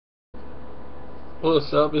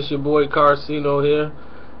What's up? It's your boy Carcino here,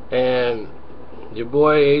 and your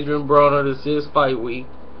boy Adrien Broner. This is fight week,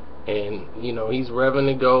 and he's revving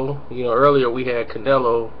to go. Earlier we had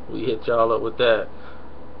Canelo, we hit y'all up with that,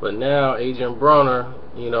 but now Adrien Broner,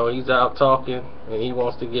 he's out talking, and he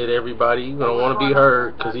wants to get everybody. He's gonna want to be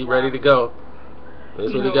heard because he's ready to go.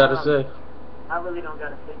 That's what he got to say. I really don't got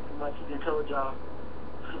to say too much. He told y'all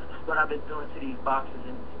what I've been doing to these boxers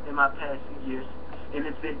in my past few years, and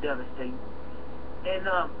it's been devastating. And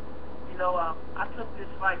I took this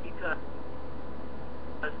fight because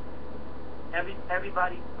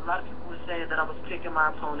everybody, a lot of people were saying that I was kicking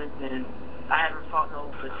my opponents and I haven't fought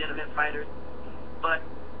no legitimate fighters. But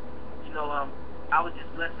I was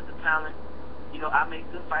just blessed with the talent. I make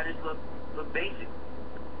good fighters look basic.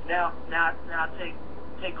 Now I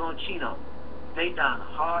take on Chino. They done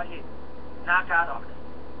hard hit, knockout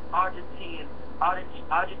artist,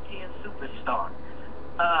 Argentine superstar.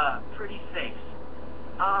 Pretty safe.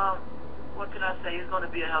 What can I say? It's going to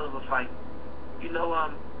be a hell of a fight.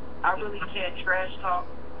 I really can't trash talk.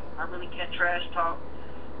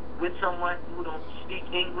 With someone who don't speak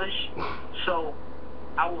English. So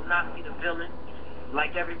I will not be the villain,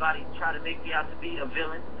 like everybody try to make me out to be a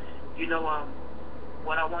villain.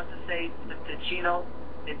 What I want to say to Chino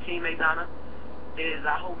and Team Maidana is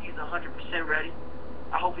I hope he's 100% ready.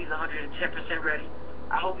 I hope he's 110% ready.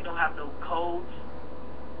 I hope he don't have no colds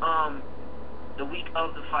the week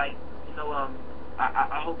of the fight.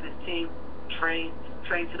 I hope his team train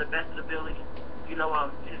to the best of the ability.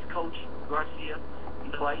 His coach Garcia,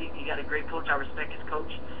 he got a great coach. I respect his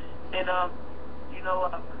coach, and I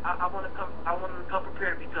want him to come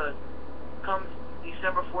prepared, because comes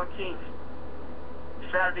December 14th,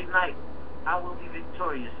 Saturday night, I will be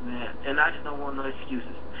victorious, man, and I just don't want no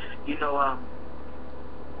excuses. It don't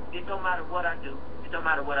matter what I do.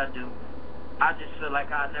 I just feel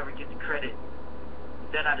like I'll never get the credit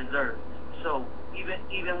that I deserve. So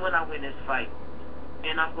even when I win this fight,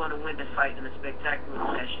 and I'm going to win this fight in a spectacular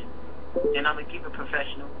fashion, and I'm gonna keep it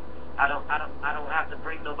professional. I don't have to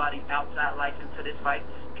bring nobody outside life into this fight.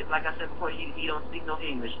 Like I said before, he don't speak no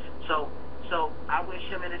English. So I wish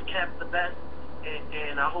him and his camp the best,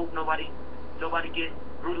 and I hope nobody get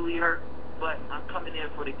brutally hurt. But I'm coming in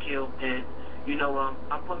for the kill, and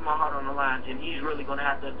I'm putting my heart on the line, and he's really gonna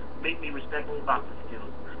have to make me respect his boxing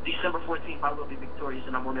skills. December 14th, I will be victorious,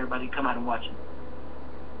 and I want everybody to come out and watch it.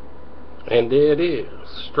 And there it is,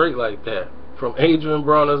 straight like that, from Adrien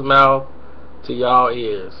Broner's mouth to y'all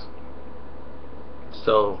ears.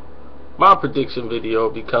 So my prediction video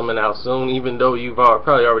will be coming out soon, even though you've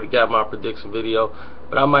probably already got my prediction video,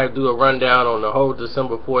 but I might do a rundown on the whole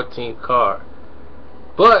December 14th card.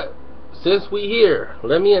 But since we here,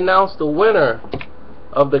 let me announce the winner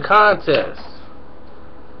of the contest.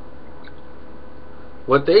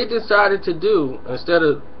 What they decided to do, instead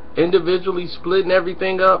of individually splitting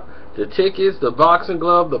everything up, the tickets, the boxing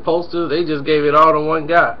glove, the posters, they just gave it all to one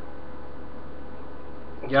guy.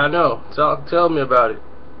 Y'all know. Tell me about it.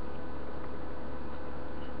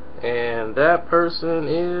 And that person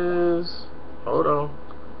is, hold on,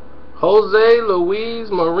 Jose Luis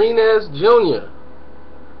Martinez Jr.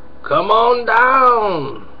 Come on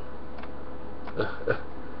down.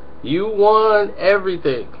 You won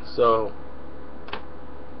everything. So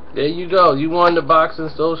there you go. You won the Boxing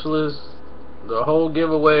Socialist, the whole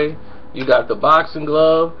giveaway. You got the boxing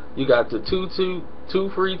glove. You got the two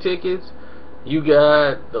free tickets. You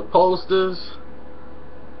got the posters.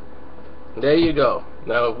 There you go.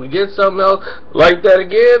 Now if we get something else like that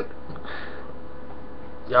again,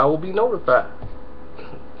 y'all will be notified.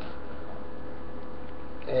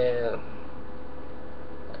 And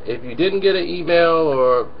if you didn't get an email,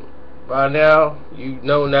 or by now, you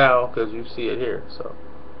know now because you see it here. So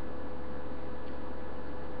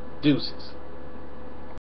deuces.